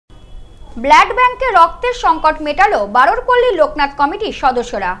Blood ব্যাংকে রক্তের সংকট মেটালো বারোরপল্লী লোকনাথ কমিটির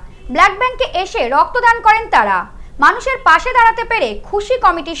সদস্যরা। ব্লাড ব্যাংকে এসে রক্তদান করেন তারা। মানুষের পাশে দাঁড়াতে পেরে খুশি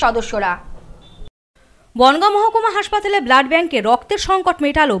কমিটির সদস্যরা। বনগাঁ মহকুমা হাসপাতালে ব্লাড ব্যাংকে রক্তের সংকট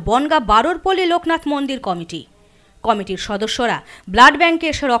মেটালো বনগাঁ বারোরপল্লী লোকনাথ মন্দির কমিটি। কমিটির সদস্যরা ব্লাড ব্যাংকে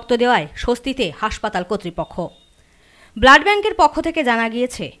এসে রক্ত দেওয়ায় স্বস্তিতে হাসপাতাল কর্তৃপক্ষ। ব্লাড ব্যাংকের পক্ষ থেকে জানা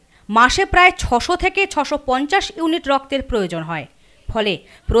গিয়েছে, মাসে প্রায় 600 থেকে 650 ইউনিট রক্তের প্রয়োজন হয়। ফলে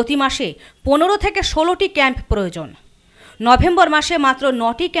প্রতি মাসে 15 থেকে 16টি ক্যাম্প প্রয়োজন। নভেম্বর মাসে মাত্র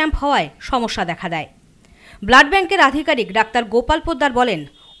 9টি ক্যাম্প হওয়ায় সমস্যা দেখা দেয়। ব্লাড ব্যাংকের আধিকারিক ডাক্তার গোপাল পোদ্দার বলেন,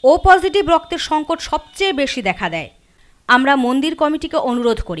 ও পজিটিভ রক্তের সংকট সবচেয়ে বেশি দেখা দেয়। আমরা মন্দির কমিটিকে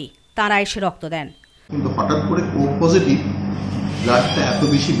অনুরোধ করি তারা এসে রক্ত দেন। কিন্তু হঠাৎ করে ও পজিটিভ ব্লাডটা এত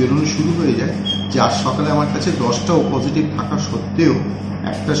বেশি বেরোনো শুরু হয়ে যায় যে আজ সকালে আমার কাছে 10টা ও পজিটিভ থাকা সত্ত্বেও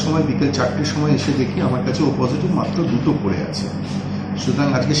একটার সময় বিকেল 4টের সময় এসে দেখি আমার কাছে ও পজিটিভ মাত্র 2টো পড়ে আছে। সুতরাং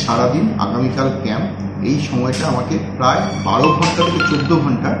আজকে সারাদিন, আগামীকাল ক্যাম্প, এই সময়টা আমাকে প্রায় 12 ঘন্টা থেকে 14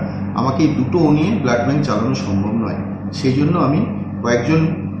 ঘন্টা আমাকে এই 2টো ও নিয়ে ব্লাড ব্যাংক চালানো সম্ভব নয়। সেই জন্য আমি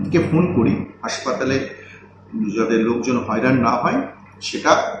কয়েকজনকে ফোন করি হাসপাতালে, যাতে লোকজন হয়রান না হয়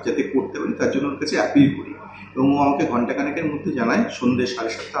সেটা যাতে করতে পারি তার জন্য ওর কাছে অ্যাপিল করি, এবং ও আমাকে ঘন্টাখানেকের মধ্যে জানায় সন্ধ্যে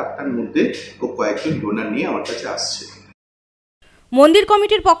 7:30 8টার মধ্যে ও কয়েকজন ডোনার নিয়ে আমার কাছে আসছে। মন্দির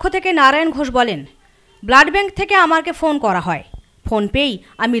কমিটির পক্ষ থেকে নারায়ণ ঘোষ বলেন, ব্লাড ব্যাংক থেকে আমাকে ফোন করা হয়, ফোন পেয়েই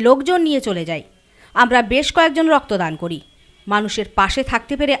আমি লোকজন নিয়ে চলে যাই। আমরা বেশ কয়েকজন রক্তদান করি। মানুষের পাশে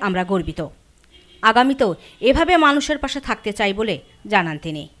থাকতে পেরে আমরা গর্বিত। আগামীতেও এভাবে মানুষের পাশে থাকতে চাই বলে জানান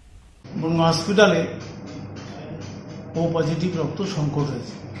তিনি। হসপিটালে ও পজিটিভ রক্ত সংকট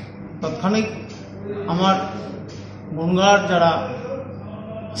হয়েছে। তৎক্ষণিক আমার বনগাঁর যারা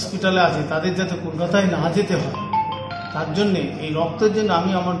হসপিটালে আছে তাদের যাতে কলকাতায় না যেতে হয়, তার জন্যে এই রক্তের জন্য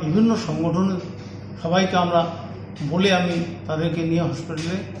আমি আমার বিভিন্ন সংগঠনের সবাইকে আমরা বলে আমি তাদেরকে নিয়ে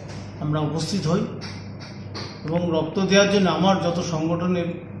হসপিটালে আমরা উপস্থিত হই, এবং রক্ত দেওয়ার জন্য আমার যত সংগঠনের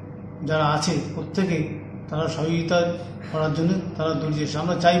যারা আছে প্রত্যেকে তারা সহযোগিতা করার জন্য তারা দৌড়ে এসে।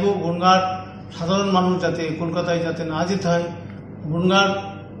 আমরা চাইব বনগাঁর সাধারণ মানুষ যাতে কলকাতায় যাতে না যেতে হয়, বনগাঁর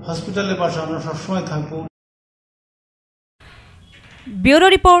হসপিটালের পাশে আমরা সবসময় থাকবো। Bureau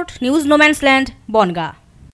report, news no man's land, Bongaon.